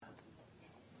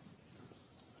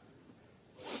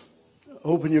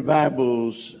Open your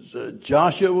Bibles,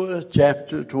 Joshua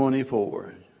chapter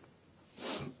 24.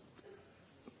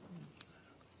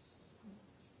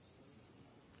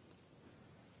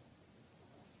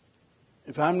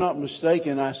 If I'm not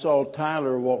mistaken, I saw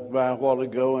Tyler walk by a while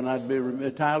ago,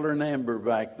 and Tyler and Amber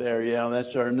back there. Yeah,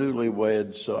 that's our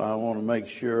newlyweds, so I want to make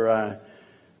sure I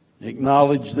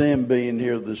acknowledge them being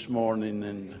here this morning.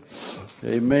 And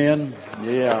amen.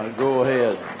 Yeah, go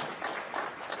ahead.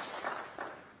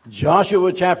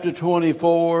 Joshua chapter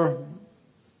 24,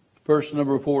 verse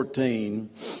number 14.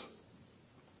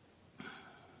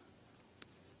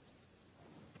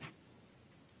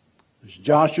 As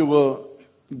Joshua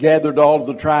gathered all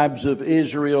the tribes of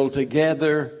Israel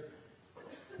together,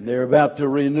 they're about to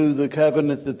renew the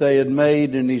covenant that they had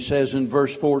made, and he says in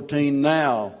verse 14,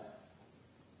 "Now,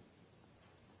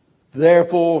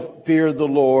 therefore fear the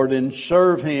Lord and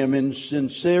serve him in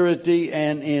sincerity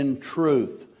and in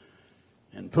truth.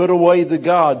 And put away the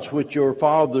gods which your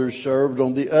fathers served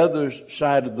on the other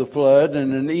side of the flood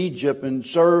and in Egypt, and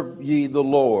serve ye the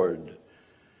Lord.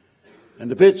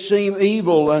 And if it seem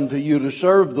evil unto you to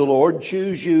serve the Lord,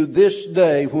 choose you this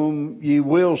day whom ye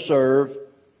will serve,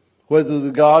 whether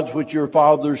the gods which your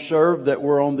fathers served that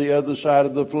were on the other side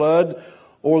of the flood,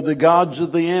 or the gods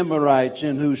of the Amorites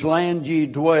in whose land ye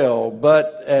dwell.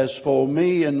 But as for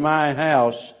me and my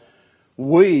house,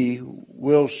 we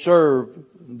will serve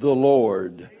the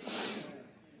Lord."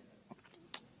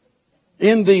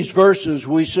 In these verses,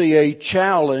 we see a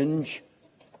challenge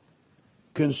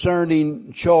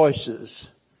concerning choices.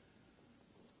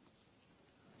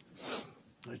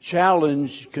 A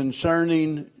challenge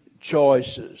concerning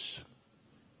choices.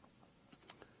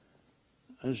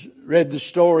 I read the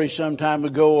story some time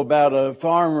ago about a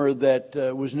farmer that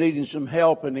was needing some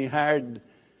help, and he hired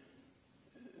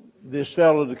this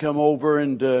fellow to come over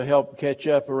and to help catch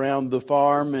up around the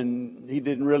farm, and he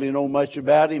didn't really know much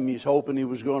about him. He's hoping he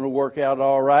was going to work out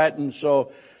all right, and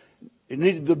so he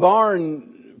needed the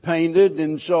barn painted,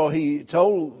 and so he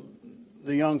told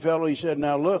the young fellow, he said,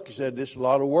 "Now look," he said, "there's a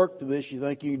lot of work to this. You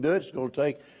think you can do it? It's going to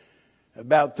take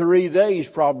about 3 days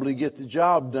probably to get the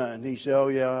job done." He said, "Oh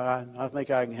yeah, I think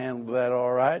I can handle that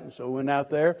all right." And so went out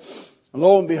there, and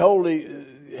lo and behold, he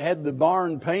had the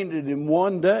barn painted in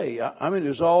 1 day. I mean, it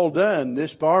was all done.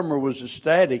 This farmer was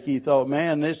ecstatic. He thought,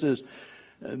 "Man, this is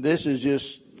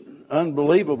just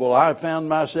unbelievable. I found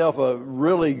myself a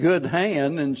really good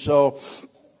hand." And so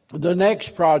the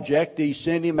next project, he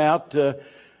sent him out to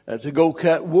go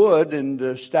cut wood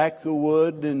and stack the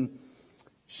wood. And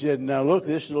he said, "Now look,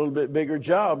 this is a little bit bigger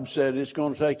job." Said, "It's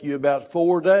going to take you about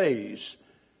 4 days."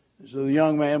 So the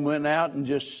young man went out and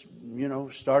just,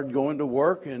 started going to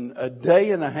work. And a day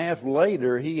and a half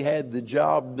later, he had the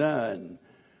job done.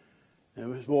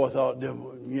 And this boy thought,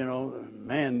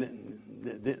 "Man,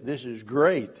 this is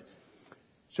great."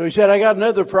 So he said, "I got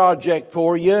another project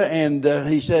for you." And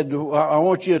he said, "I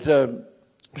want you to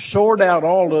sort out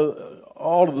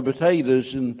all of the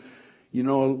potatoes, and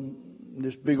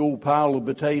this big old pile of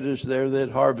potatoes there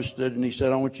that harvested." And he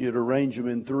said, "I want you to arrange them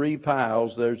in 3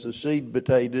 piles. There's the seed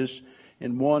potatoes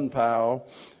in one pile.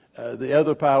 The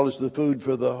other pile is the food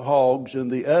for the hogs, and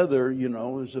the other,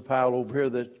 is the pile over here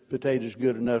that potatoes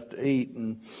good enough to eat."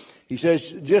 And he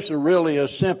says, just a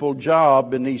simple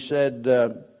job. And he said,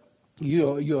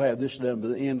 you'll have this done by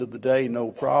the end of the day,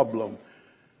 no problem."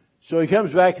 So he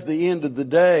comes back at the end of the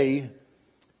day,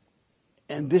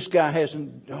 and this guy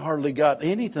hasn't hardly got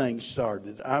anything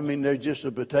started. I mean, there's just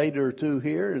a potato or two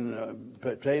here and a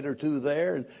potato or two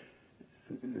there, and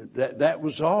that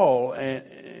was all. And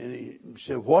he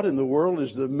said, "What in the world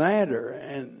is the matter?"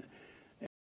 And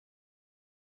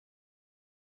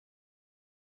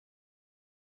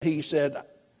he said,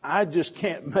 "I just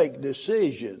can't make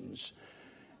decisions."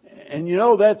 And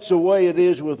that's the way it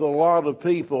is with a lot of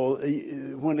people.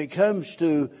 When it comes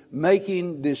to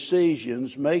making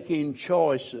decisions, making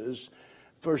choices,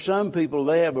 for some people,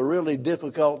 they have a really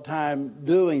difficult time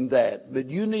doing that. But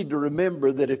you need to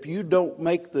remember that if you don't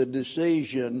make the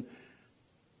decision,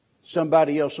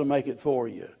 somebody else will make it for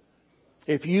you.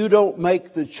 If you don't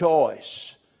make the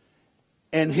choice.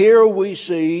 And here we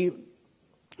see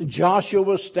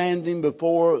Joshua standing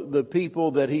before the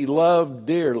people that he loved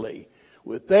dearly,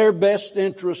 with their best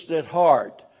interest at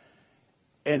heart.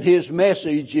 And his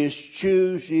message is,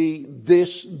 "Choose ye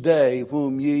this day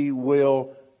whom ye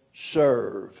will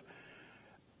serve."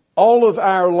 All of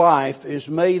our life is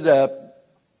made up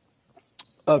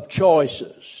of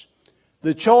choices.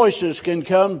 The choices can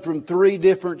come from 3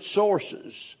 different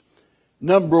sources.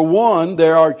 Number 1,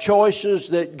 there are choices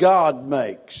that God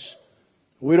makes.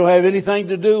 We don't have anything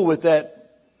to do with that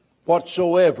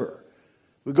whatsoever.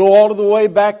 We go all the way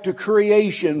back to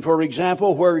creation, for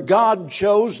example, where God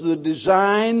chose the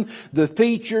design, the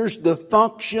features, the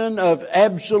function of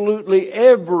absolutely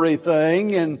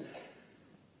everything,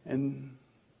 and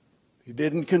He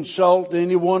didn't consult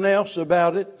anyone else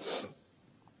about it.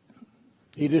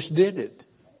 He just did it.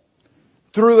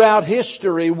 Throughout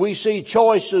history, we see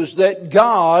choices that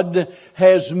God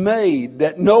has made,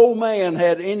 that no man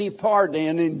had any part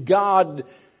in, and God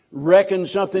reckoned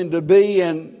something to be,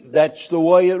 and that's the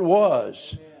way it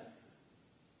was.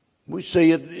 We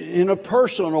see it in a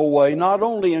personal way, not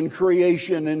only in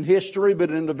creation and history,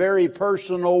 but in a very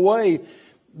personal way,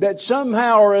 that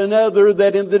somehow or another,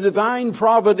 that in the divine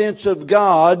providence of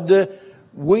God,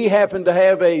 we happen to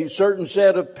have a certain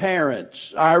set of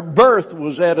parents. Our birth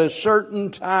was at a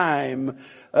certain time.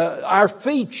 Our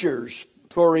features,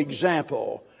 for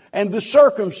example, and the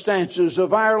circumstances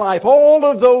of our life, all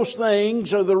of those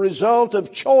things are the result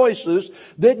of choices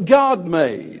that God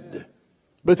made.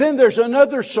 But then there's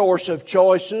another source of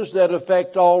choices that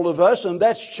affect all of us, and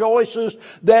that's choices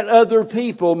that other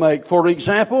people make. For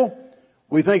example,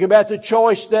 we think about the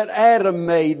choice that Adam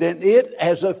made, and it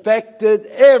has affected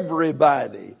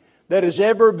everybody that has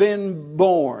ever been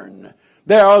born.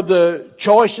 There are the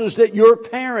choices that your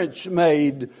parents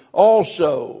made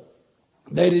also.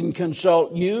 They didn't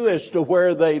consult you as to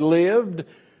where they lived.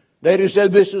 They just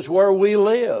said, this is where we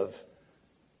live.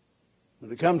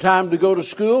 When it come time to go to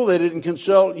school, they didn't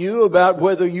consult you about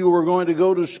whether you were going to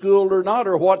go to school or not,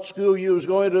 or what school you was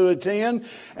going to attend.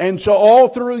 And so all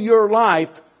through your life,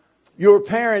 your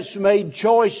parents made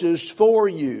choices for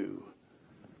you.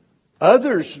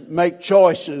 Others make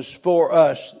choices for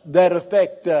us that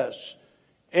affect us.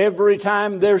 Every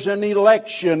time there's an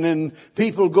election and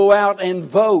people go out and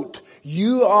vote,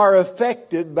 you are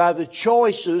affected by the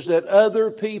choices that other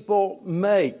people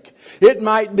make. It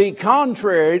might be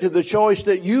contrary to the choice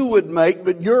that you would make,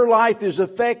 but your life is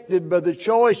affected by the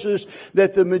choices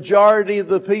that the majority of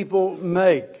the people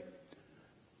make.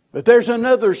 But there's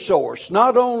another source.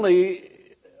 Not only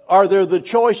are there the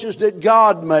choices that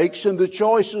God makes and the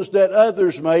choices that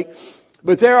others make,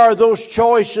 but there are those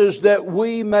choices that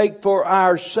we make for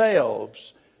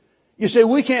ourselves. You see,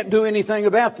 we can't do anything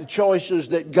about the choices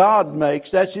that God makes.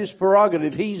 That's His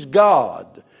prerogative. He's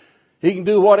God. He can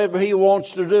do whatever He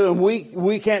wants to do, and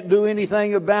we can't do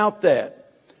anything about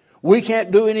that. We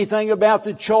can't do anything about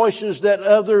the choices that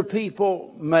other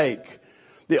people make.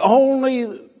 The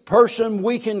only person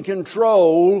we can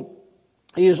control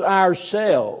is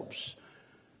ourselves.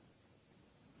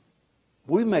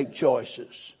 We make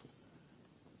choices.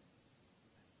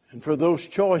 And for those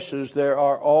choices, there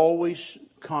are always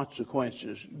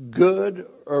consequences, good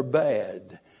or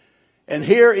bad. And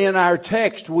here in our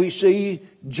text, we see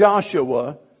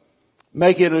Joshua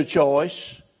making a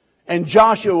choice, and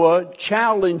Joshua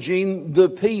challenging the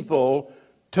people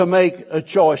to make a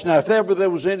choice. Now, if ever there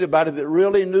was anybody that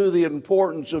really knew the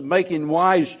importance of making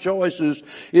wise choices,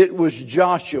 it was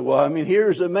Joshua. I mean,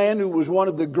 here's a man who was one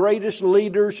of the greatest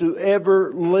leaders who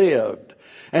ever lived.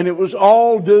 And it was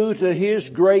all due to his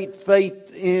great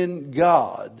faith in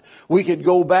God. We could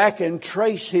go back and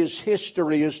trace his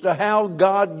history as to how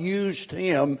God used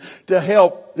him to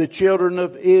help the children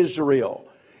of Israel.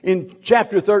 In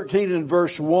chapter 13 and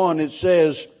verse 1, it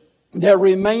says, "There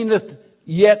remaineth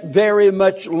yet very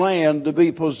much land to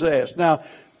be possessed." Now,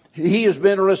 he has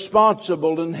been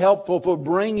responsible and helpful for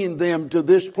bringing them to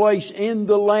this place in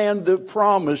the land of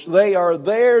promise. They are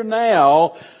there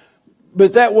now,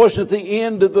 but that wasn't the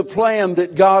end of the plan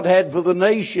that God had for the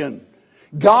nation.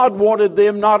 God wanted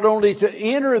them not only to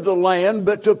enter the land,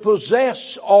 but to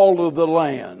possess all of the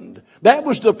land. That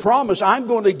was the promise. I'm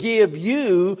going to give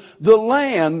you the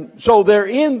land. So they're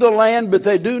in the land, but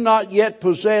they do not yet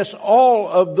possess all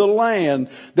of the land.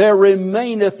 There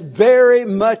remaineth very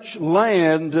much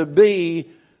land to be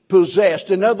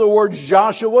possessed. In other words,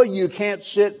 Joshua, you can't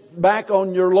sit back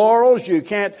on your laurels. You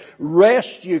can't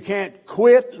rest. You can't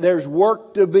quit. There's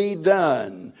work to be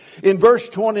done. In verse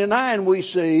 29, we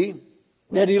see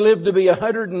that he lived to be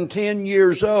 110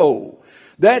 years old.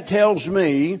 That tells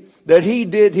me that he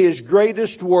did his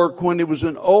greatest work when he was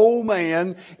an old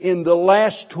man in the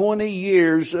last 20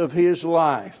 years of his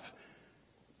life.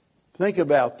 Think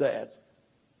about that.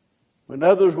 When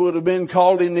others would have been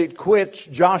calling it quits,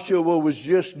 Joshua was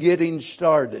just getting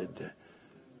started.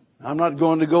 I'm not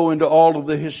going to go into all of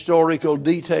the historical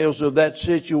details of that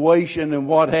situation and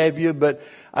what have you, but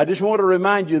I just want to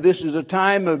remind you this is a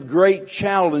time of great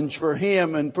challenge for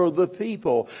him and for the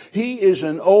people. He is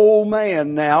an old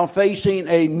man now facing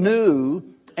a new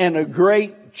and a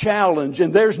great challenge,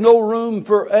 and there's no room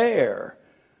for error.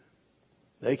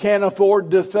 They can't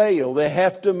afford to fail. They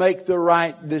have to make the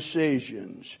right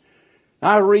decisions.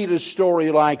 I read a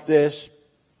story like this,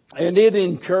 and it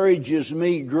encourages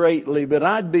me greatly, but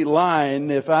I'd be lying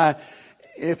if I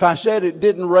said it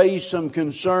didn't raise some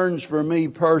concerns for me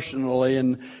personally.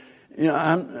 And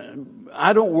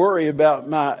I don't worry about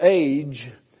my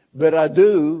age, but I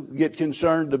do get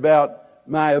concerned about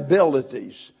my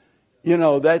abilities.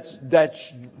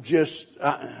 That's just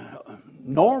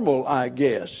normal, I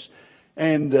guess.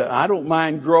 And I don't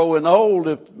mind growing old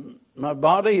if my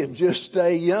body would just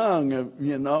stay young,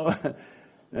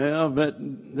 but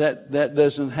that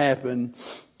doesn't happen.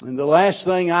 And the last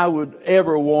thing I would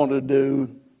ever want to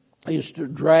do is to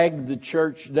drag the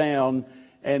church down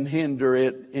and hinder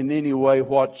it in any way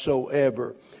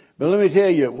whatsoever. But let me tell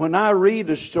you, when I read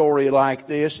a story like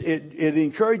this, it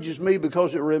encourages me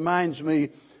because it reminds me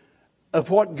of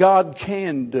what God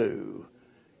can do.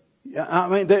 I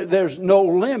mean, there's no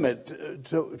limit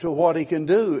to what He can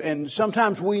do. And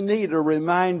sometimes we need a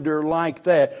reminder like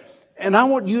that. And I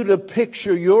want you to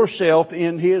picture yourself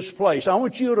in His place. I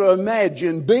want you to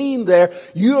imagine being there.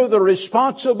 You are the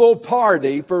responsible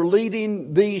party for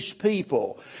leading these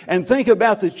people. And think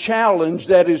about the challenge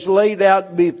that is laid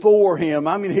out before Him.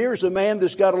 I mean, here's a man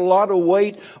that's got a lot of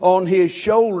weight on his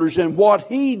shoulders. And what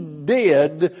he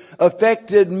did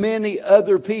affected many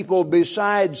other people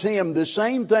besides him. The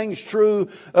same thing's true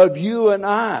of you and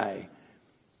I.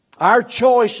 Our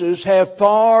choices have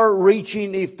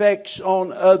far-reaching effects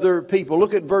on other people.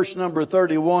 Look at verse number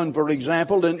 31, for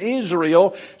example. And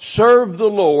Israel served the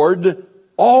Lord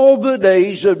all the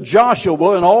days of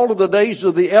Joshua and all of the days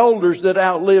of the elders that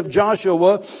outlived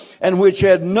Joshua, and which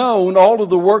had known all of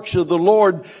the works of the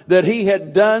Lord that He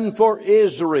had done for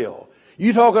Israel.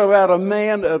 You talk about a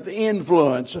man of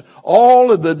influence.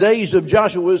 All of the days of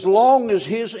Joshua, as long as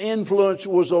his influence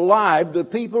was alive, the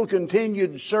people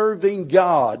continued serving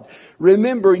God.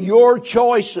 Remember, your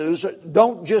choices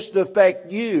don't just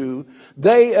affect you.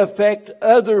 They affect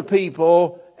other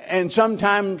people, and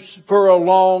sometimes for a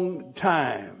long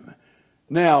time.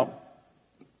 Now,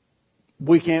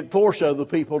 we can't force other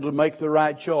people to make the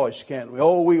right choice, can we?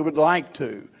 Oh, we would like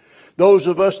to. Those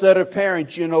of us that are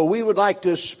parents, we would like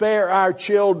to spare our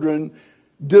children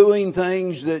doing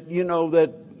things that,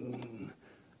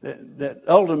 that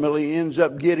ultimately ends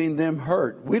up getting them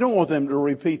hurt. We don't want them to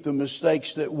repeat the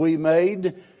mistakes that we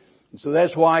made. So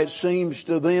that's why it seems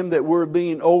to them that we're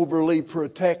being overly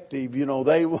protective.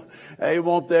 They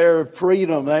want their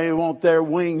freedom. They want their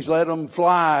wings. Let them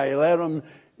fly. Let them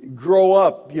grow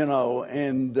up,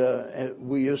 and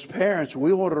we as parents,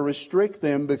 we want to restrict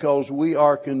them because we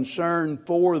are concerned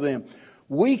for them.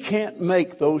 We can't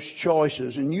make those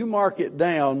choices, and you mark it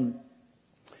down.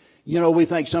 We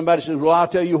think somebody says, "Well, I'll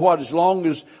tell you what. As long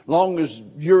as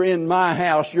you're in my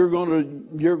house, you're going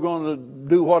to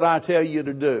do what I tell you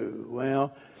to do."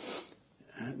 Well,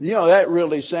 that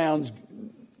really sounds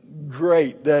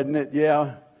great, doesn't it?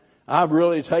 Yeah. I've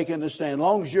really taken a stand. As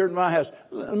long as you're in my house,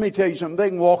 let me tell you something. They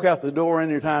can walk out the door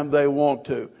anytime they want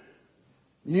to.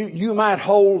 You might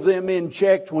hold them in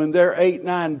check when they're 8,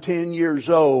 9, 10 years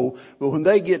old. But when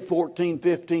they get 14,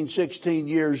 15, 16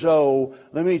 years old,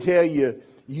 let me tell you,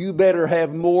 you better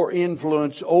have more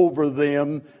influence over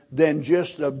them than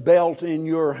just a belt in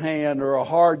your hand or a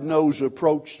hard-nosed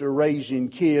approach to raising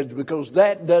kids, because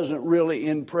that doesn't really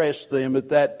impress them at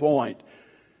that point.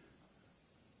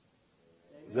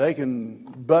 They can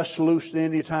bust loose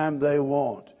anytime they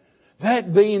want.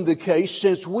 That being the case,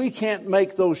 since we can't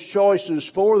make those choices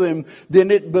for them,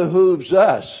 then it behooves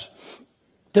us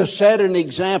to set an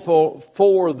example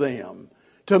for them,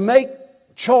 to make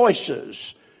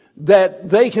choices that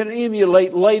they can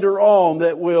emulate later on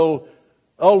that will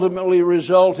ultimately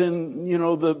result in,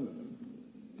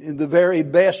 in the very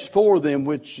best for them,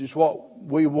 which is what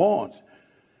we want.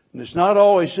 And it's not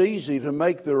always easy to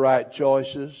make the right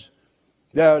choices.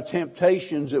 There are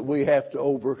temptations that we have to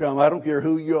overcome. I don't care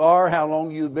who you are, how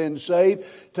long you've been saved.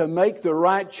 To make the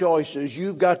right choices,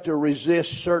 you've got to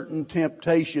resist certain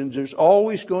temptations. There's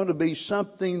always going to be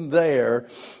something there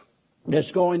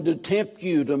that's going to tempt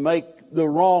you to make the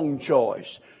wrong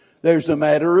choice. There's the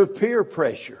matter of peer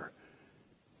pressure.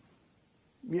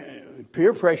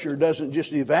 Peer pressure doesn't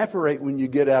just evaporate when you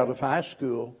get out of high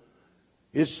school.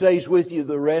 It stays with you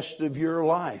the rest of your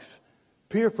life.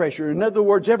 Peer pressure. In other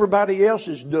words, everybody else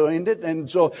is doing it, and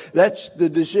so that's the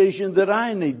decision that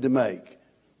I need to make.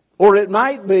 Or it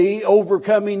might be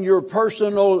overcoming your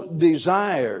personal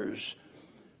desires.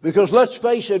 Because let's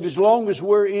face it, as long as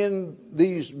we're in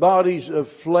these bodies of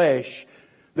flesh,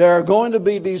 There are going to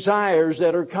be desires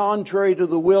that are contrary to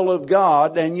the will of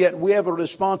God, and yet we have a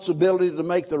responsibility to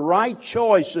make the right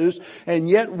choices, and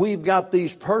yet we've got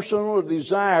these personal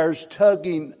desires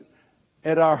tugging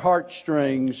at our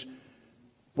heartstrings,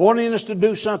 wanting us to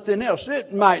do something else.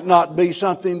 It might not be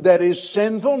something that is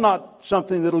sinful, not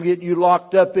something that'll get you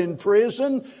locked up in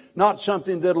prison, not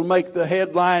something that'll make the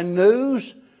headline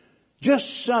news,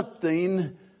 just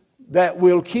something that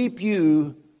will keep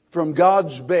you from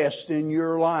God's best in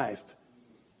your life.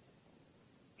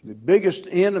 The biggest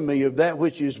enemy of that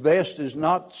which is best is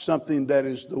not something that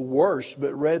is the worst,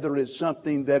 but rather it's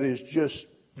something that is just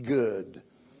good.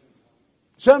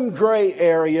 Some gray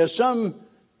area, some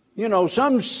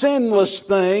sinless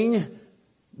thing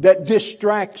that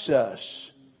distracts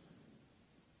us.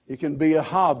 It can be a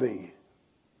hobby.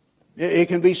 It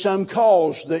can be some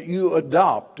cause that you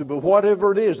adopt, but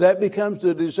whatever it is, that becomes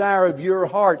the desire of your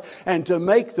heart. And to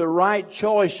make the right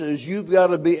choices, you've got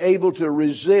to be able to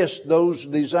resist those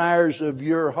desires of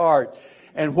your heart.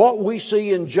 And what we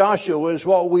see in Joshua is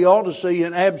what we ought to see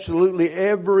in absolutely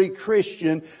every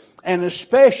Christian, and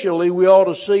especially we ought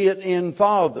to see it in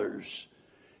fathers.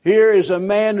 Here is a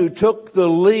man who took the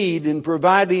lead in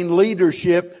providing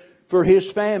leadership for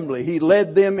his family. He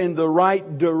led them in the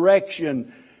right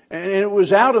direction. And it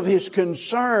was out of his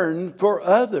concern for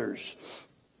others.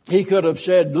 He could have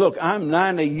said, look, I'm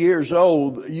 90 years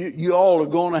old. You all are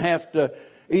going to have to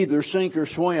either sink or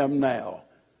swim now.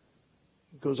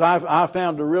 Because I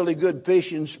found a really good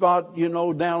fishing spot, down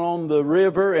on the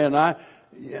river. And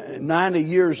 90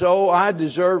 years old, I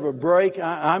deserve a break.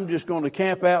 I'm just going to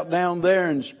camp out down there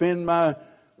and spend my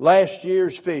last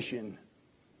year's fishing.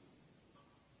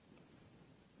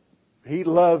 He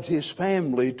loved his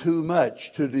family too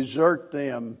much to desert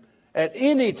them at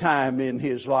any time in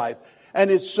his life.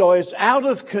 And it's out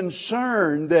of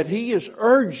concern that he is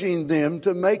urging them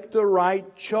to make the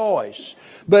right choice.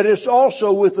 But it's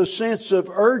also with a sense of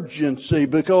urgency,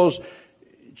 because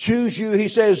choose you, he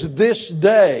says, this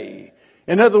day.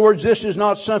 In other words, this is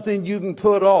not something you can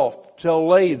put off till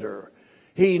later.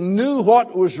 He knew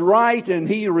what was right, and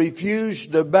he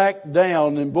refused to back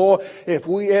down. And boy, if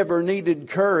we ever needed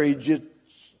courage, it's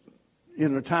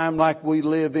in a time like we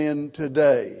live in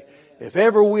today. If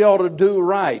ever we ought to do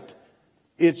right,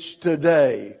 it's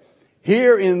today.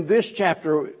 Here in this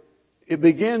chapter, it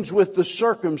begins with the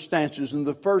circumstances in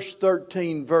the first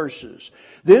 13 verses.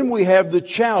 Then we have the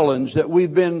challenge that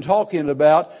we've been talking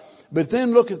about. But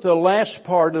then look at the last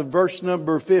part of verse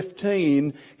number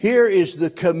 15. Here is the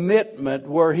commitment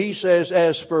where he says,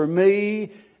 as for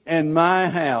me and my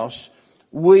house,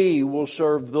 we will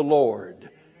serve the Lord.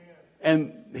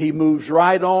 And he moves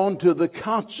right on to the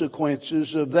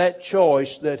consequences of that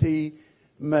choice that he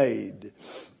made.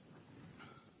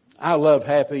 I love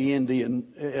happy Indians,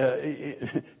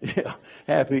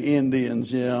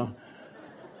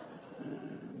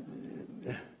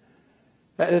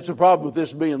 That's the problem with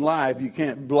this being live. You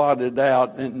can't blot it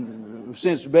out. And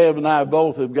since Bev and I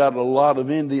both have got a lot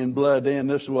of Indian blood in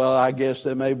us, well, I guess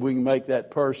that maybe we can make that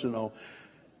personal.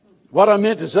 What I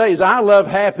meant to say is I love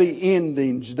happy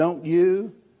endings, don't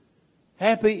you?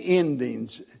 Happy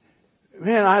endings.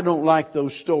 Man, I don't like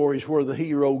those stories where the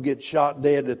hero gets shot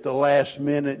dead at the last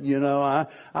minute, I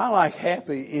like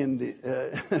happy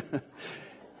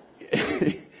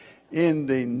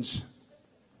endings.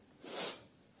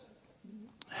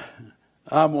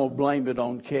 I'm going to blame it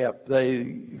on Cap. They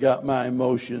got my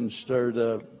emotions stirred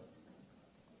up.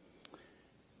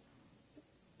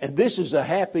 And this is a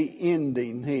happy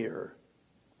ending here.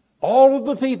 All of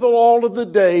the people, all of the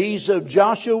days of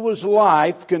Joshua's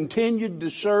life continued to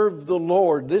serve the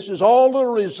Lord. This is all the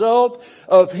result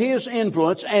of his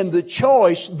influence and the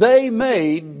choice they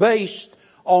made based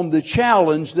on the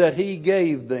challenge that he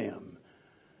gave them.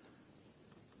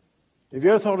 Have you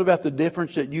ever thought about the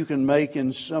difference that you can make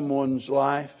in someone's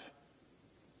life?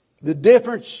 The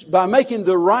difference, by making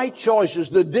the right choices,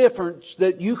 the difference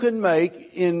that you can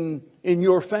make in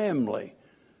your family.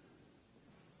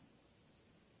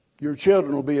 Your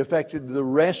children will be affected the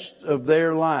rest of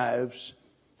their lives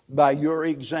by your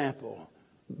example,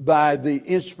 by the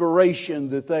inspiration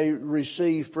that they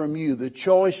receive from you, the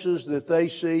choices that they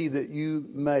see that you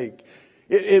make.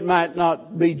 It might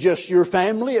not be just your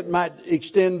family. It might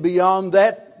extend beyond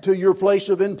that to your place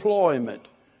of employment.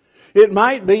 It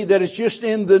might be that it's just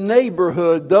in the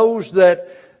neighborhood, those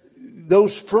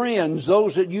friends,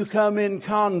 those that you come in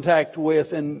contact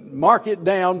with, and mark it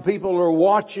down, people are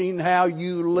watching how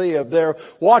you live. They're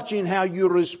watching how you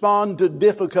respond to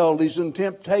difficulties and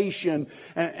temptation.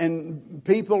 And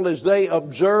people, as they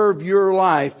observe your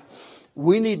life,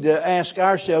 we need to ask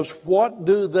ourselves, what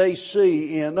do they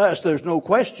see in us? There's no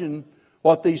question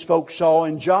what these folks saw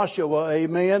in Joshua,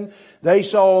 amen. They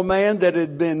saw a man that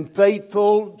had been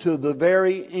faithful to the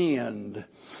very end.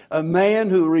 A man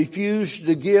who refused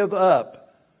to give up.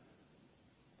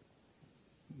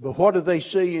 But what do they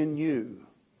see in you?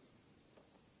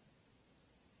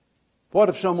 What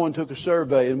if someone took a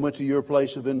survey and went to your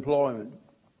place of employment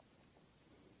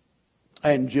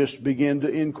and just began to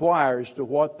inquire as to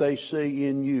what they see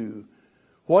in you?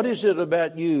 What is it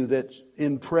about you that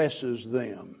impresses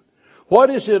them? What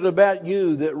is it about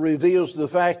you that reveals the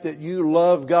fact that you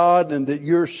love God and that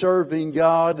you're serving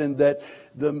God and that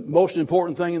the most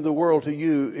important thing in the world to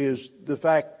you is the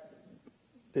fact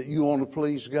that you want to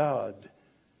please God?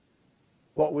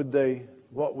 What would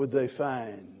they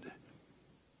find?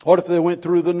 What if they went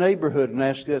through the neighborhood and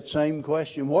asked that same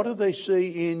question? What do they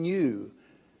see in you?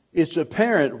 It's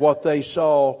apparent what they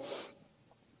saw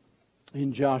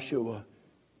in Joshua.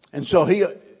 And so he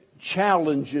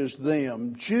challenges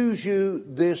them. Choose you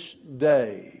this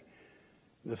day.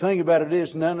 The thing about it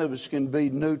is none of us can be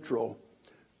neutral.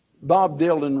 Bob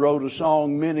Dylan wrote a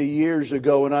song many years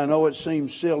ago, and I know it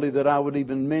seems silly that I would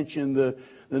even mention the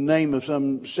name of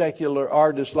some secular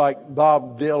artist like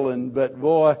Bob Dylan, but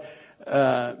boy,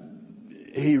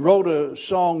 he wrote a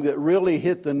song that really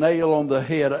hit the nail on the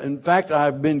head. In fact,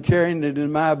 I've been carrying it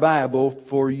in my Bible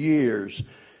for years. It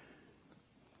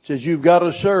says, you've got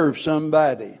to serve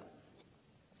somebody.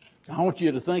 I want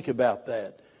you to think about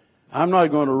that. I'm not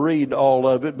going to read all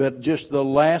of it, but just the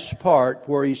last part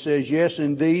where he says, yes,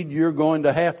 indeed, you're going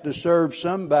to have to serve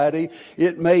somebody.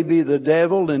 It may be the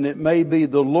devil and it may be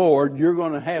the Lord. You're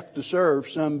going to have to serve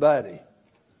somebody.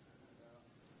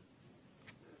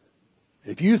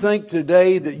 If you think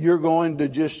today that you're going to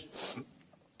just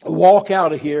walk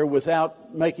out of here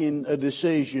without making a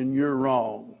decision, you're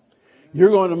wrong. You're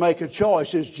going to make a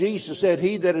choice. As Jesus said,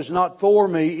 he that is not for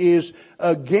me is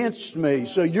against me.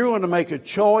 So you're going to make a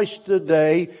choice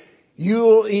today.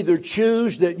 You'll either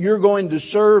choose that you're going to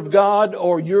serve God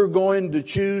or you're going to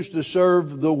choose to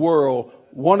serve the world.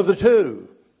 One of the two.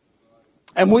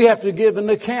 And we have to give an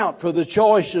account for the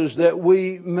choices that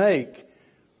we make.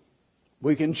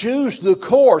 We can choose the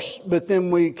course, but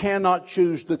then we cannot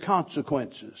choose the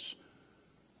consequences.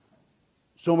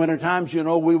 So many times,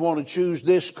 we want to choose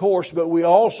this course, but we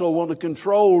also want to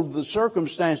control the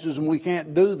circumstances, and we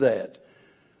can't do that.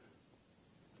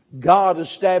 God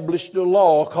established a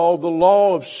law called the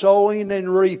law of sowing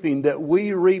and reaping, that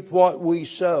we reap what we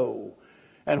sow.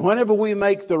 And whenever we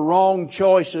make the wrong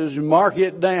choices, mark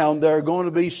it down, there are going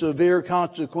to be severe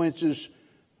consequences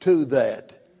to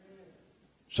that.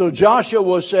 So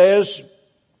Joshua says,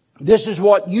 this is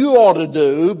what you ought to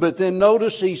do, but then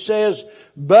notice he says,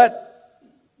 but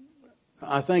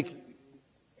I think,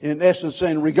 in essence,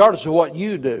 saying, regardless of what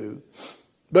you do,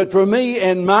 but for me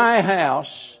and my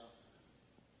house,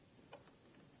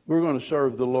 we're going to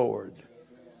serve the Lord.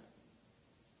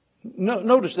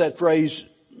 Notice that phrase,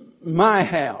 my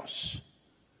house.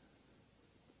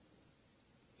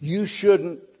 You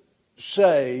shouldn't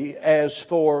say, as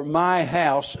for my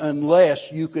house,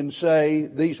 unless you can say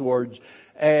these words,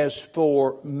 as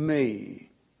for me.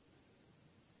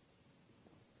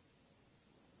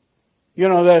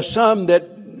 There's some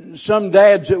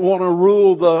dads that want to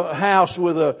rule the house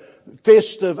with a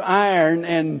fist of iron,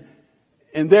 and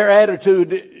their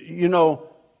attitude,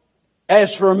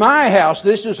 as for my house,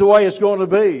 this is the way it's going to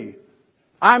be.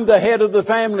 I'm the head of the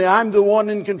family. I'm the one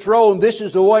in control, and this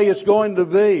is the way it's going to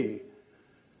be.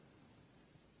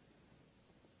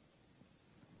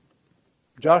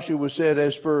 Joshua said,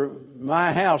 as for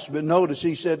my house, but notice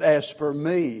he said, as for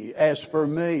me, as for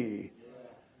me.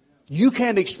 You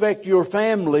can't expect your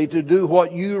family to do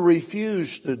what you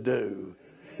refuse to do.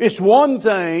 It's one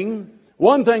thing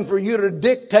for you to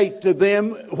dictate to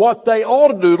them what they ought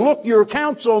to do. Look, your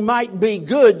counsel might be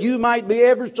good. You might be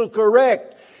ever so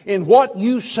correct in what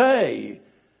you say.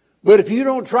 But if you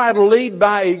don't try to lead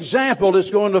by example,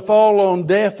 it's going to fall on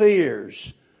deaf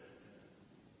ears.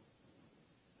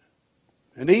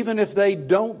 And even if they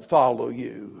don't follow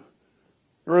you,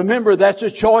 remember that's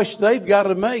a choice they've got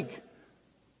to make.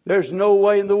 There's no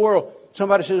way in the world.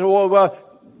 Somebody says, well,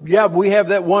 yeah, we have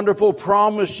that wonderful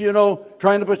promise, train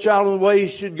up a child in the way he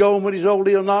should go, and when he's old,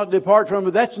 he'll not depart from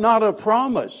it. That's not a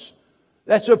promise.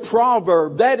 That's a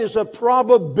proverb. That is a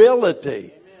probability.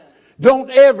 Amen.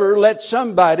 Don't ever let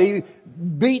somebody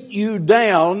beat you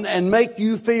down and make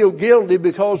you feel guilty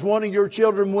because one of your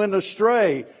children went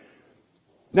astray.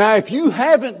 Now, if you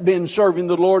haven't been serving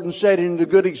the Lord and setting a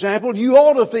good example, you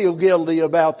ought to feel guilty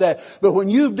about that. But when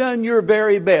you've done your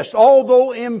very best,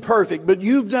 although imperfect, but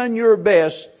you've done your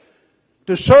best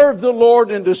to serve the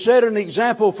Lord and to set an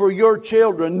example for your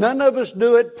children, none of us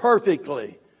do it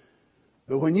perfectly.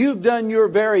 But when you've done your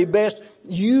very best,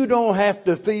 you don't have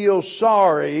to feel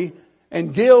sorry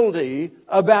and guilty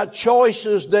about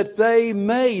choices that they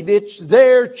made. It's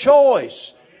their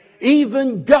choice.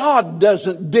 Even God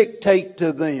doesn't dictate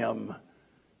to them.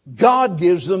 God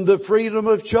gives them the freedom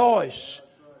of choice.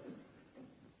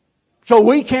 So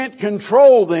we can't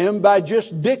control them by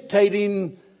just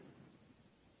dictating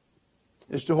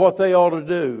as to what they ought to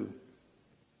do.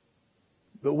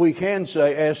 But we can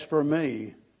say, as for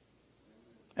me,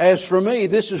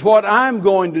 this is what I'm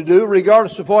going to do,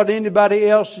 regardless of what anybody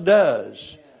else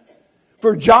does.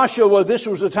 For Joshua, this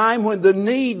was a time when the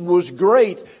need was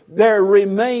great. There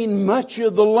remained much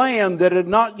of the land that had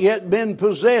not yet been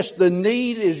possessed. The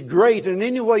need is great. And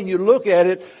any way you look at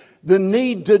it, the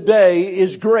need today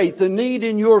is great. The need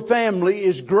in your family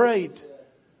is great.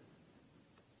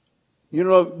 You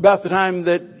know, about the time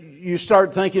that you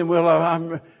start thinking, well,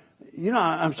 I'm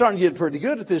starting to get pretty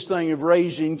good at this thing of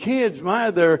raising kids.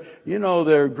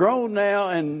 They're grown now,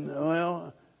 and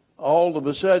well, all of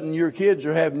a sudden your kids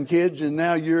are having kids, and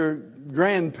now you're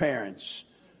grandparents.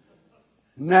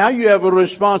 Now you have a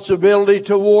responsibility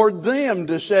toward them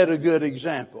to set a good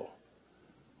example,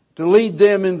 to lead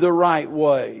them in the right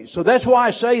way. So that's why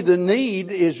I say the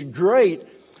need is great,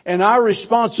 and our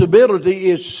responsibility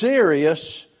is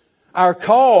serious. Our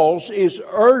cause is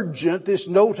urgent. It's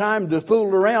no time to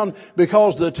fool around,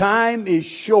 because the time is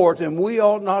short and we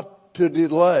ought not to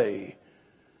delay.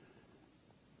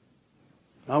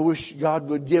 I wish God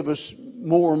would give us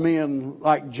more men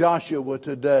like Joshua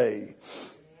today.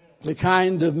 The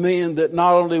kind of men that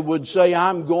not only would say,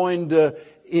 I'm going to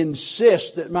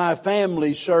insist that my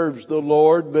family serves the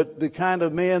Lord, but the kind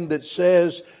of men that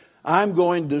says, I'm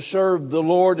going to serve the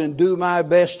Lord and do my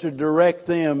best to direct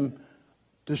them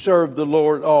to serve the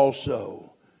Lord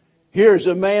also. Here's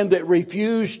a man that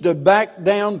refused to back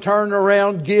down, turn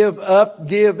around, give up,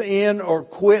 give in, or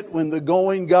quit when the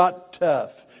going got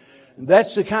tough. And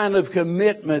that's the kind of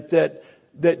commitment that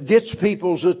gets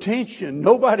people's attention.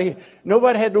 Nobody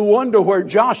had to wonder where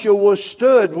Joshua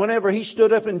stood whenever he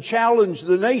stood up and challenged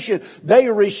the nation. They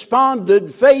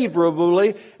responded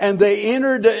favorably, and they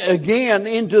entered again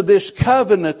into this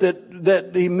covenant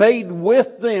that he made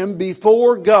with them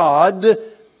before God.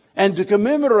 And to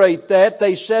commemorate that,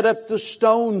 they set up the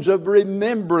stones of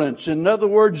remembrance. In other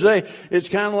words, it's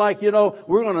kind of like,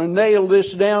 we're going to nail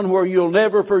this down where you'll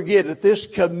never forget it. This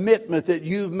commitment that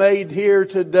you've made here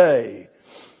today.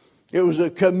 It was a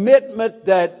commitment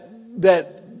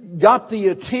that got the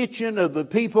attention of the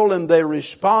people, and they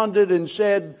responded and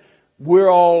said, we're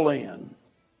all in.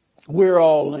 We're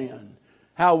all in.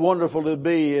 How wonderful it would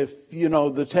be if,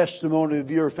 the testimony of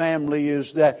your family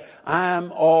is that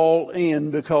I'm all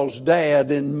in because Dad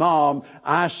and Mom,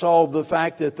 I saw the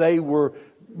fact that they were,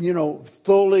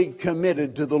 fully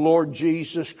committed to the Lord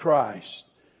Jesus Christ.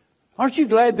 Aren't you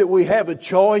glad that we have a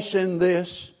choice in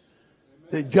this?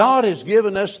 That God has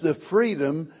given us the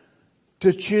freedom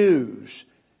to choose.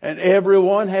 And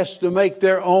everyone has to make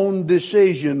their own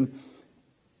decision.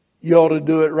 You ought to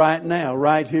do it right now,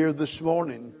 right here this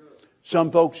morning.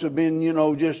 Some folks have been,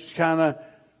 just kind of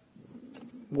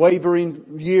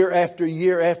wavering year after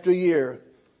year after year.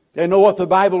 They know what the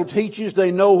Bible teaches.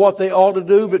 They know what they ought to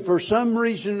do. But for some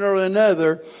reason or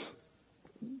another,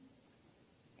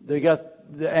 they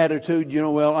got the attitude,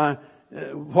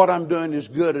 what I'm doing is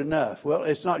good enough. Well,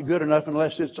 it's not good enough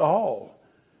unless it's all.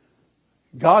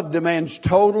 God demands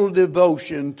total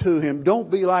devotion to Him.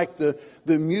 Don't be like the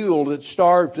mule that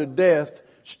starved to death,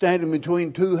 standing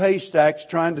between two haystacks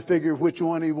trying to figure which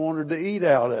one he wanted to eat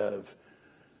out of.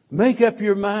 Make up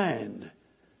your mind.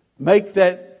 Make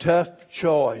that tough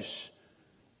choice.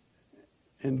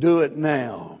 And do it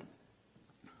now.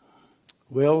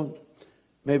 Well,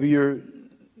 maybe you're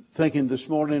thinking this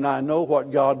morning, I know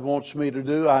what God wants me to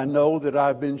do. I know that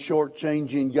I've been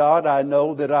shortchanging God. I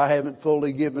know that I haven't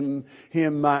fully given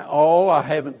Him my all. I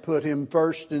haven't put Him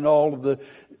first in all of the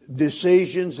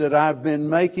decisions that I've been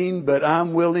making, but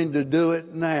I'm willing to do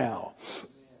it now.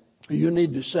 You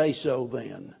need to say so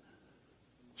then.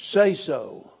 Say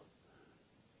so.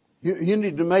 You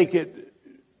need to make it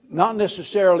not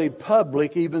necessarily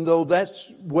public, even though that's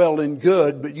well and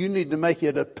good, but you need to make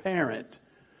it apparent.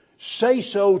 Say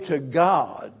so to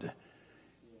God.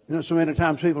 So many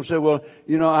times people say, well,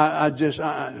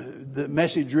 the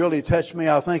message really touched me.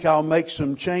 I think I'll make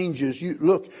some changes.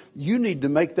 You need to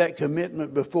make that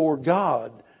commitment before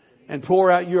God and pour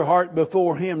out your heart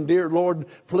before Him. Dear Lord,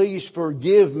 please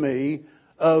forgive me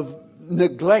of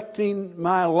neglecting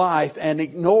my life and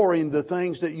ignoring the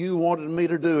things that you wanted me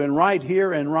to do. And right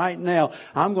here and right now,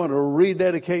 I'm going to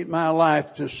rededicate my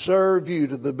life to serve you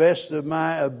to the best of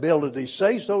my ability.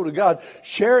 Say so to God.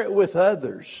 Share it with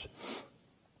others.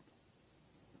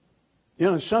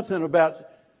 You know, something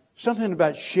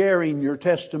about sharing your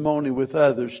testimony with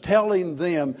others, telling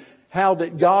them how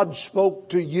that God spoke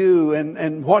to you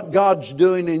and what God's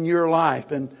doing in your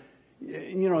life. And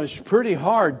you know, it's pretty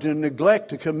hard to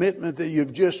neglect a commitment that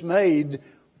you've just made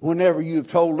whenever you've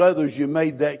told others you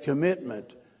made that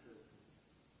commitment.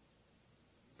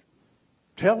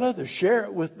 Tell others, share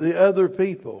it with the other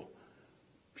people.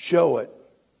 Show it.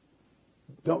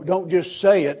 Don't just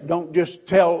say it. Don't just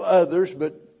tell others,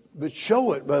 but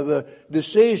show it by the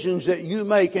decisions that you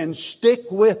make, and stick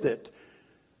with it.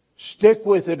 Stick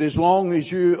with it as long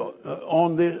as you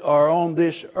are on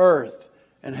this earth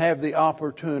and have the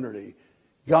opportunity.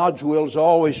 God's will is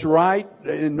always right,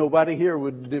 and nobody here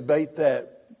would debate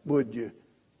that, would you?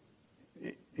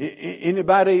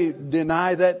 Anybody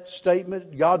deny that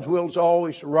statement? God's will is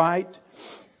always right?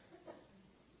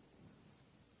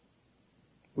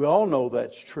 We all know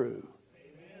that's true.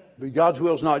 But God's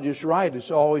will is not just right,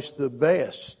 it's always the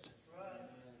best.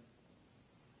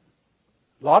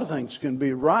 A lot of things can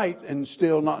be right and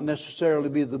still not necessarily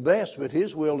be the best, but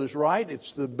His will is right.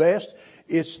 It's the best.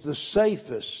 It's the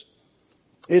safest.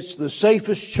 It's the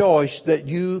safest choice that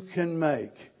you can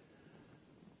make.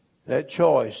 That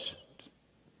choice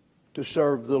to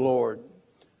serve the Lord.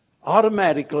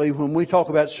 Automatically, when we talk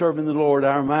about serving the Lord,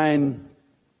 our mind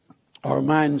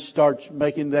starts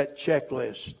making that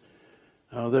checklist.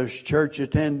 There's church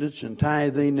attendance and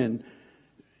tithing and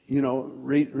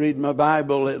read my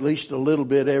Bible at least a little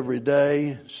bit every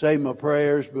day, say my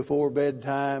prayers before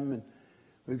bedtime, and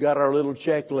we've got our little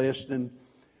checklist. And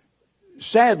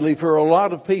sadly, for a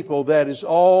lot of people, that is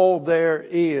all there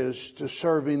is to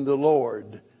serving the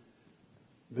Lord.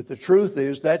 But the truth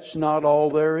is, that's not all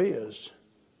there is.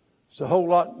 There's a whole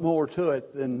lot more to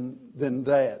it than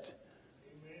that.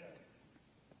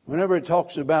 Whenever it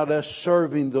talks about us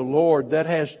serving the Lord, that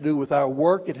has to do with our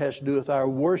work, it has to do with our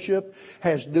worship,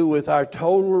 has to do with our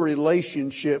total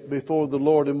relationship before the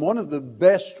Lord. And one of the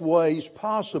best ways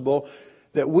possible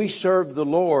that we serve the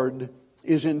Lord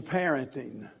is in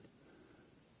parenting.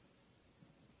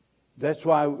 That's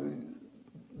why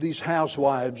these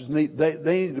housewives, they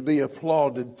need to be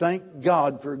applauded. Thank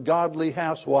God for godly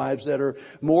housewives that are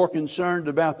more concerned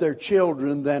about their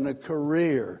children than a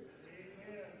career.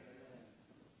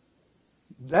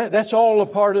 That's all a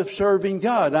part of serving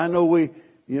God. I know we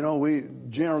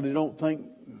generally don't think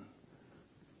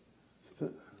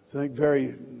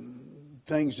very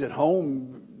things at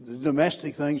home. The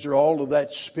domestic things are all of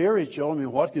that spiritual. I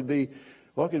mean, what could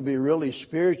be really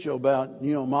spiritual about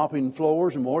mopping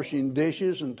floors and washing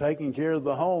dishes and taking care of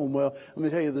the home? Well, let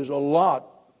me tell you, there's a lot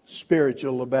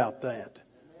spiritual about that.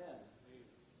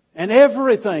 And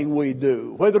everything we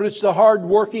do, whether it's the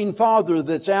hard-working father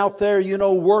that's out there,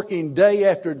 working day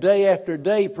after day after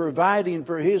day, providing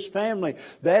for his family,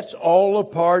 that's all a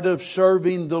part of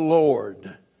serving the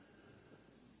Lord.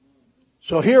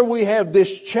 So here we have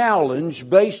this challenge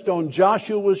based on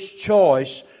Joshua's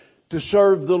choice to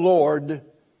serve the Lord,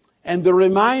 and the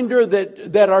reminder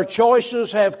that our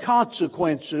choices have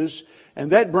consequences,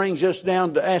 and that brings us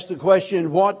down to ask the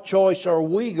question, what choice are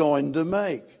we going to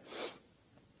make?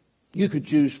 You could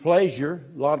choose pleasure.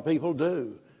 A lot of people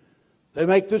do. They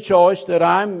make the choice that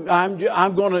I'm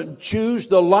going to choose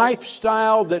the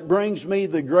lifestyle that brings me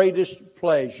the greatest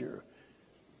pleasure.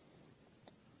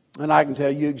 And I can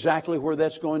tell you exactly where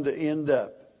that's going to end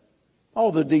up.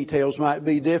 All the details might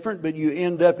be different, but you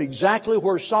end up exactly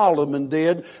where Solomon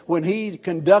did when he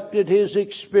conducted his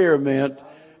experiment,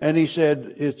 and he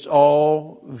said, it's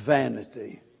all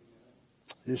vanity.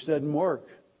 This doesn't work.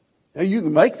 Now, you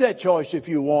can make that choice if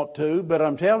you want to, but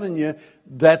I'm telling you,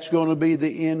 that's going to be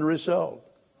the end result.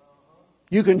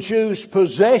 You can choose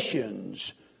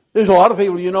possessions. There's a lot of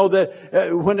people, that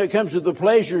when it comes to the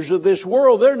pleasures of this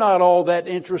world, they're not all that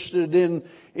interested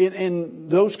in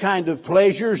those kind of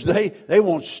pleasures. They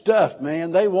want stuff,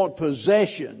 man. They want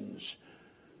possessions.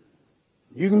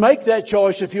 You can make that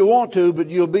choice if you want to, but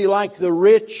you'll be like the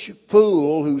rich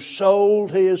fool who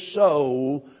sold his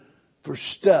soul for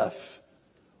stuff.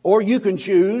 Or you can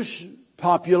choose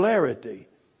popularity.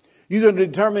 You can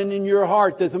determine in your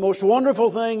heart that the most wonderful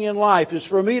thing in life is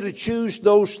for me to choose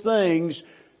those things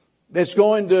that's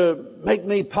going to make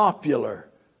me popular,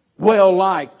 well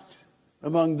liked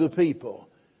among the people.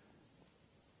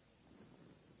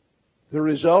 The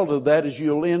result of that is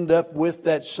you'll end up with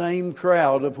that same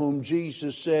crowd of whom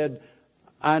Jesus said,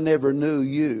 I never knew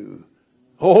you.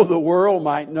 Oh, the world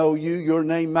might know you. Your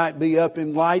name might be up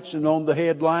in lights and on the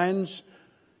headlines.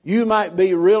 You might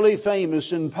be really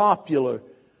famous and popular.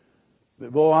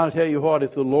 But boy, I'll tell you what,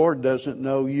 if the Lord doesn't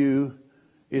know you,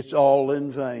 it's all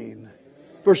in vain.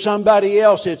 For somebody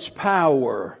else, it's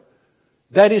power.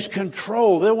 That is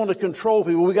control. They want to control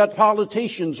people. We got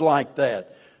politicians like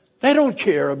that. They don't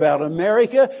care about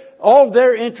America. All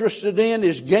they're interested in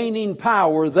is gaining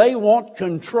power. They want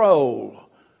control.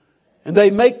 And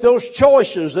they make those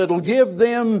choices that'll give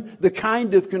them the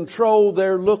kind of control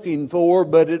they're looking for.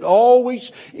 But it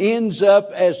always ends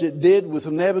up as it did with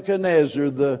Nebuchadnezzar,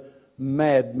 the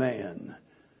madman.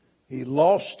 He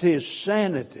lost his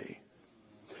sanity.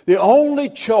 The only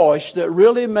choice that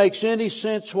really makes any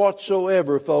sense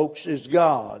whatsoever, folks, is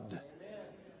God.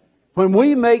 When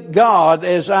we make God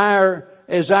as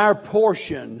our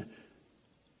portion,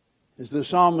 as the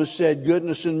psalmist said,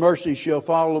 goodness and mercy shall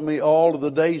follow me all of the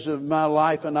days of my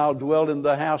life, and I'll dwell in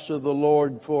the house of the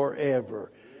Lord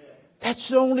forever. That's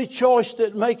the only choice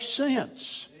that makes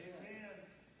sense.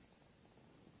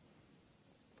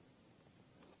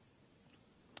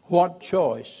 What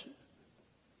choice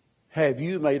have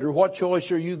you made, or what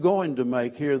choice are you going to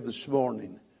make here this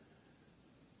morning?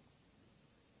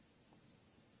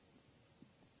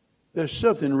 There's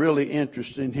something really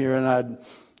interesting here, and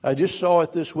I just saw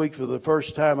it this week for the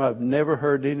first time. I've never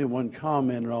heard anyone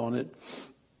comment on it.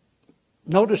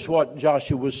 Notice what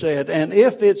Joshua said, and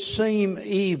if it seem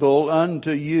evil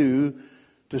unto you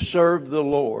to serve the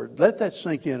Lord. Let that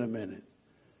sink in a minute.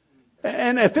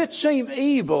 And if it seem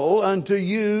evil unto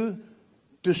you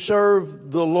to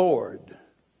serve the Lord.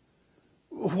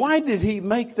 Why did he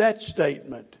make that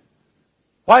statement?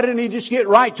 Why didn't he just get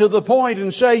right to the point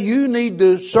and say, you need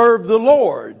to serve the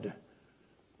Lord?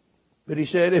 But he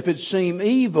said, if it seem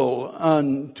evil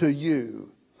unto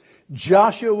you.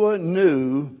 Joshua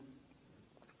knew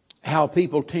how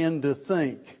people tend to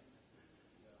think.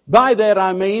 By that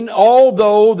I mean,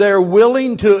 although they're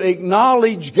willing to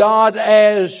acknowledge God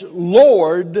as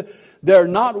Lord, they're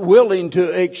not willing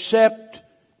to accept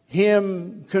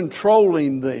Him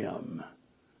controlling them.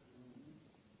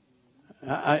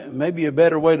 Maybe a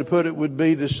better way to put it would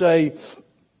be to say,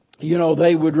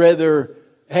 they would rather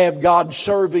have God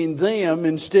serving them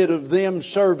instead of them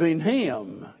serving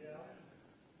Him.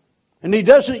 And he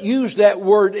doesn't use that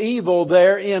word evil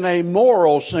there in a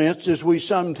moral sense as we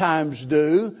sometimes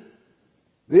do.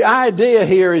 The idea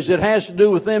here is it has to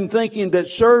do with them thinking that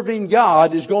serving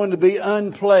God is going to be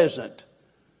unpleasant.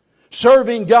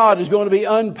 Serving God is going to be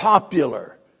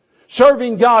unpopular.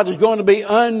 Serving God is going to be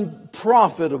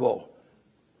unprofitable.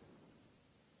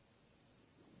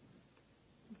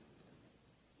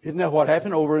 Isn't that what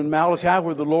happened over in Malachi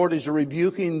where the Lord is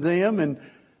rebuking them? And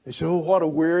they say, oh, what a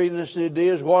weariness it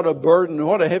is, what a burden,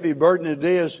 what a heavy burden it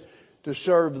is to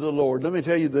serve the Lord. Let me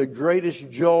tell you, the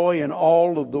greatest joy in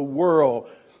all of the world,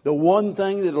 the one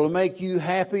thing that will make you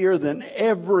happier than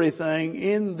everything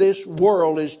in this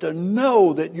world is to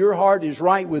know that your heart is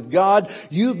right with God.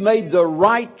 You've made the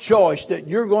right choice, that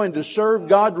you're going to serve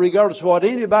God regardless of what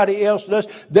anybody else does.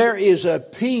 There is a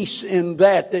peace in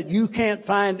that you can't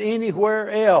find anywhere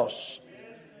else.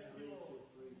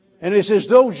 And it's as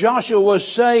though Joshua was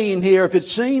saying here, if it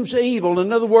seems evil,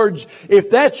 in other words, if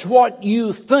that's what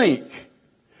you think,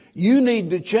 you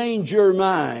need to change your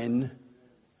mind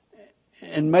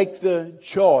and make the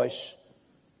choice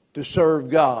to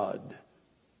serve God.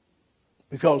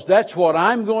 Because that's what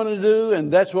I'm going to do,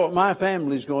 and that's what my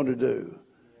family's going to do.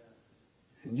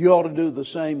 And you ought to do the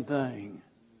same thing.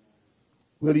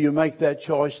 Will you make that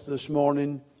choice this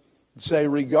morning? Say,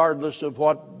 regardless of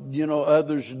what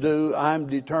others do, I'm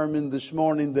determined this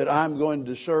morning that I'm going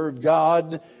to serve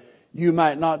God. You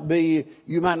might not be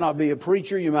a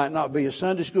preacher, you might not be a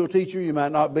Sunday school teacher, you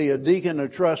might not be a deacon, a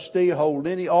trustee, hold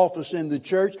any office in the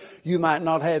church. You might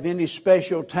not have any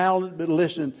special talent, but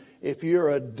listen, if you're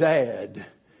a dad,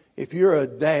 if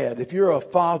you're a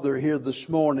father here this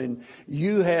morning,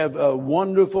 you have a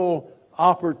wonderful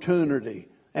opportunity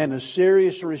and a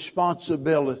serious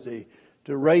responsibility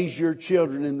to raise your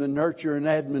children in the nurture and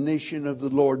admonition of the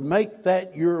Lord. Make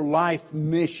that your life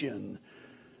mission,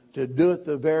 to do it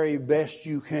the very best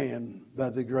you can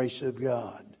by the grace of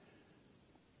God.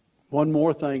 One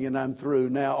more thing and I'm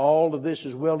through. Now, all of this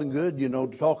is well and good,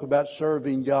 to talk about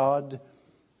serving God,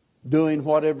 doing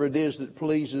whatever it is that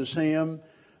pleases Him.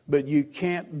 But you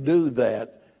can't do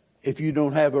that if you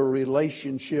don't have a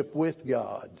relationship with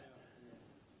God.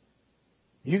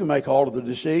 You can make all of the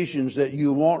decisions that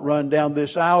you want, run down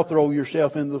this aisle, throw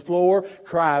yourself in the floor,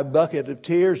 cry a bucket of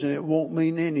tears, and it won't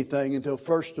mean anything until,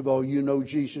 first of all, you know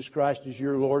Jesus Christ is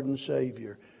your Lord and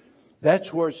Savior.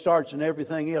 That's where it starts, and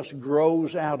everything else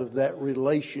grows out of that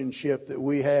relationship that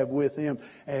we have with Him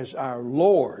as our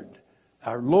Lord.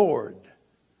 Our Lord.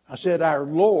 I said our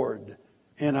Lord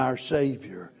and our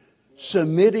Savior.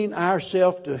 Submitting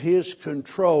ourselves to His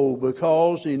control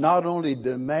because He not only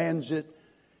demands it,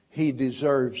 He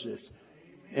deserves it.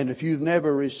 And if you've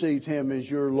never received Him as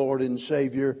your Lord and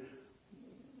Savior,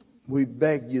 we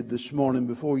beg you this morning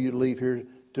before you leave here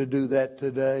to do that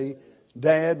today.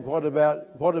 Dad, what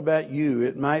about you?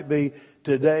 It might be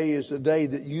today is the day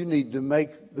that you need to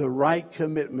make the right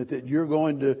commitment that you're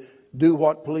going to do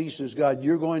what pleases God.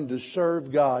 You're going to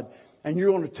serve God. And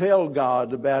you're going to tell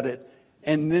God about it.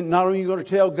 And then not only are you going to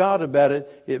tell God about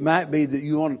it, it might be that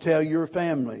you want to tell your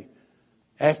family.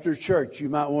 After church, you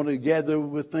might want to gather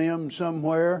with them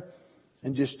somewhere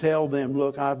and just tell them,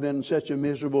 look, I've been such a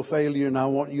miserable failure, and I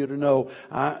want you to know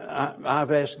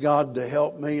I've asked God to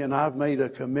help me, and I've made a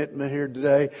commitment here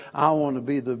today. I want to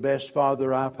be the best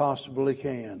father I possibly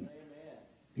can. Amen.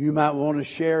 You might want to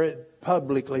share it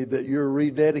publicly that you're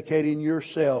rededicating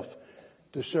yourself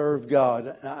to serve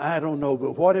God. I don't know,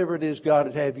 but whatever it is God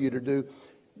would have you to do,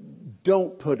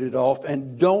 don't put it off,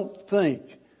 and don't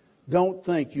think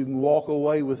you can walk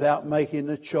away without making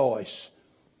a choice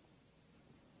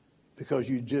because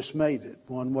you just made it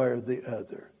one way or the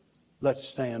other. Let's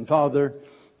stand. Father,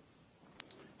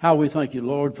 how we thank you,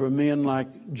 Lord, for men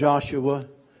like Joshua,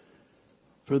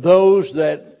 for those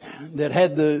that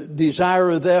had the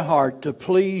desire of their heart to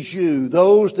please you,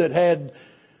 those that had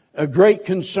a great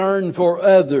concern for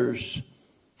others,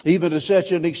 even to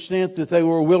such an extent that they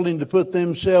were willing to put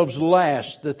themselves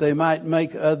last that they might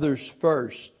make others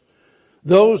first.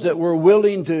 Those that were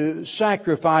willing to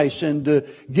sacrifice and to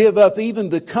give up even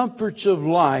the comforts of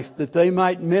life that they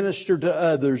might minister to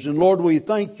others. And Lord, we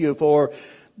thank you for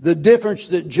the difference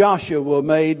that Joshua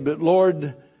made. But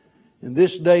Lord, in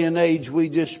this day and age, we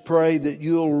just pray that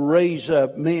you'll raise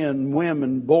up men,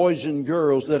 women, boys and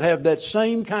girls that have that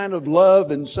same kind of love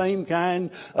and same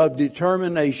kind of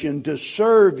determination to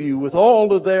serve you with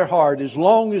all of their heart as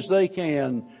long as they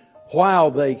can,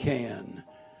 while they can.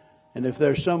 And if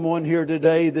there's someone here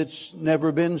today that's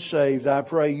never been saved, I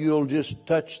pray you'll just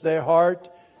touch their heart.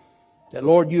 That,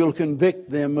 Lord, you'll convict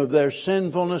them of their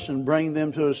sinfulness and bring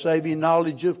them to a saving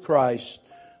knowledge of Christ.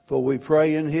 For we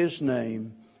pray in His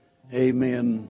name. Amen.